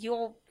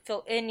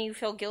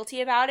feel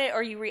guilty about it,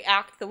 or you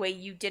react the way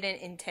you didn't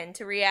intend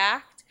to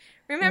react,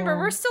 remember,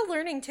 we're still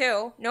learning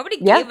too. Nobody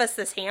gave us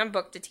this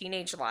handbook to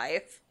teenage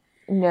life.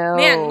 No.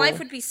 Man, life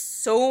would be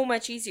so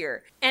much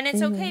easier. And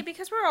it's okay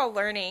because we're all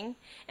learning.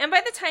 And by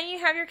the time you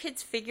have your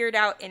kids figured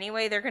out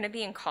anyway, they're going to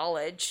be in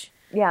college.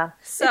 Yeah,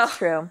 so it's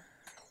true.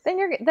 Then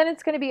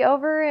it's going to be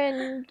over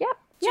and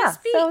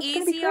just be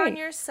easy on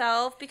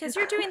yourself because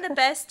you're doing the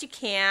best you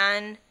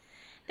can.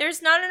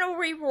 There's not a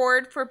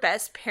reward for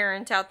best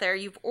parent out there.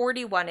 You've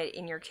already won it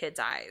in your kids'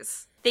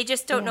 eyes. They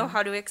just don't know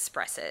how to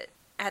express it.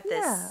 at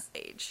this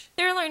age.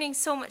 They're learning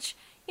so much.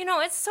 You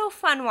know, it's so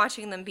fun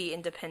watching them be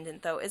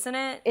independent, though, isn't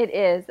it? It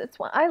is.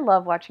 I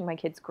love watching my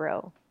kids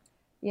grow,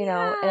 you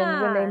know,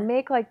 and when they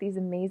make like these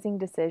amazing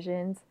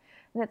decisions,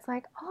 and it's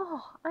like,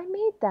 oh, I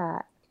made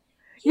that,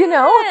 you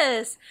know?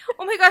 Yes.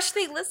 Oh my gosh,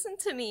 they listen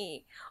to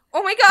me.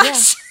 Oh my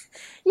gosh.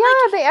 Yeah,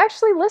 they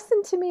actually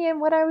listened to me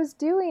and what I was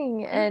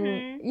doing,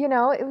 and you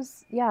know, it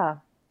was yeah.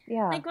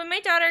 Like when my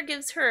daughter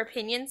gives her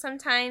opinion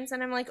sometimes,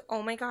 and I'm like,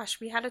 oh my gosh,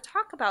 we had to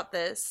talk about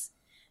this.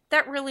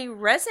 That really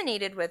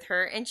resonated with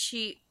her, and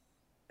she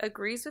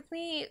agrees with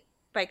me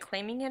by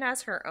claiming it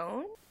as her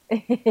own.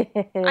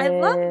 I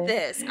love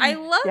this. I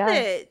love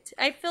it.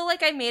 I feel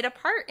like I made a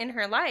part in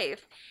her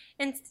life.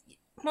 And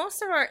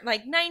most of our,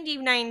 like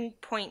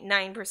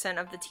 99.9%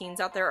 of the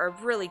teens out there are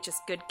really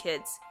just good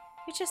kids.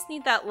 We just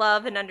need that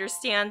love and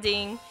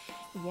understanding.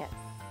 Yes.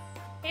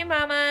 Hey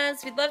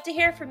mamas, we'd love to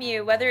hear from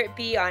you, whether it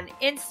be on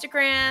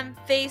Instagram,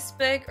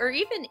 Facebook, or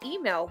even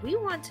email. We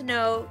want to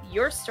know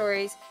your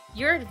stories,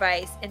 your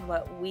advice, and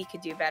what we could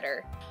do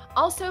better.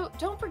 Also,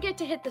 don't forget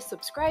to hit the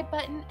subscribe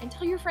button and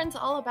tell your friends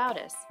all about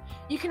us.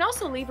 You can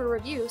also leave a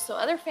review so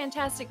other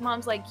fantastic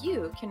moms like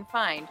you can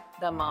find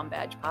the Mom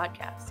Badge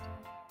Podcast.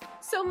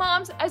 So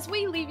moms, as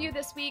we leave you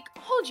this week,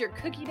 hold your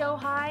cookie dough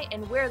high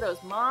and wear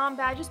those mom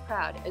badges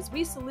proud as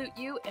we salute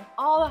you and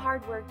all the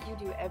hard work you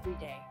do every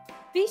day.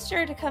 Be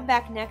sure to come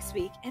back next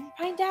week and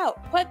find out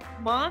what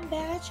mom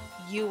badge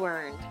you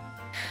earned.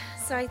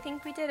 So I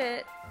think we did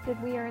it.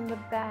 Did we earn the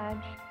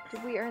badge?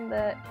 Did we earn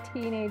the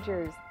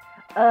teenagers?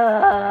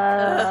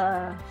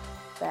 Badge.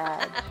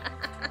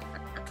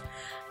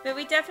 But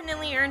we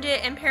definitely earned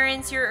it, and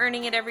parents, you're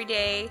earning it every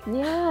day.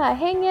 Yeah,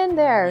 hang in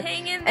there.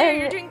 Hang in there,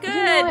 you're doing good.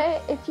 You know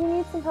what? If you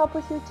need some help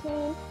with your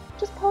teen,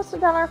 just post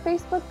it on our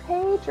Facebook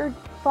page or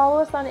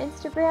follow us on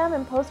Instagram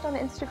and post on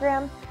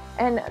Instagram.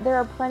 And there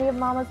are plenty of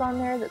mamas on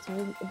there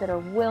that are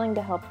willing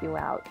to help you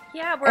out.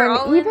 Yeah, we're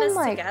all in this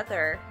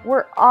together.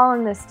 We're all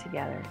in this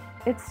together.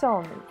 It's so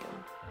amazing.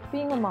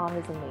 Being a mom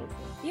is amazing.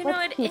 You know,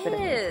 it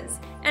is.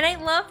 And I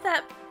love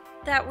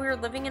that we're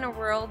living in a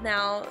world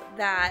now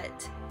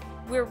that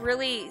we're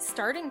really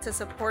starting to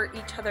support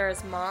each other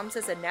as moms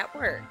as a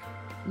network.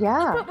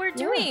 Yeah. Look what we're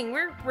doing. Yeah.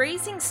 We're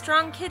raising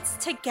strong kids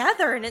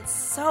together, and it's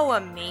so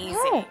amazing.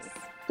 Yes.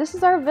 This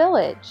is our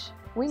village.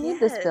 We need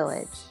this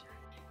village.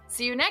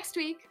 See you next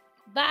week.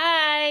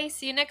 Bye.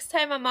 See you next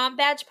time on Mom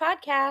Badge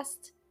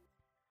Podcast.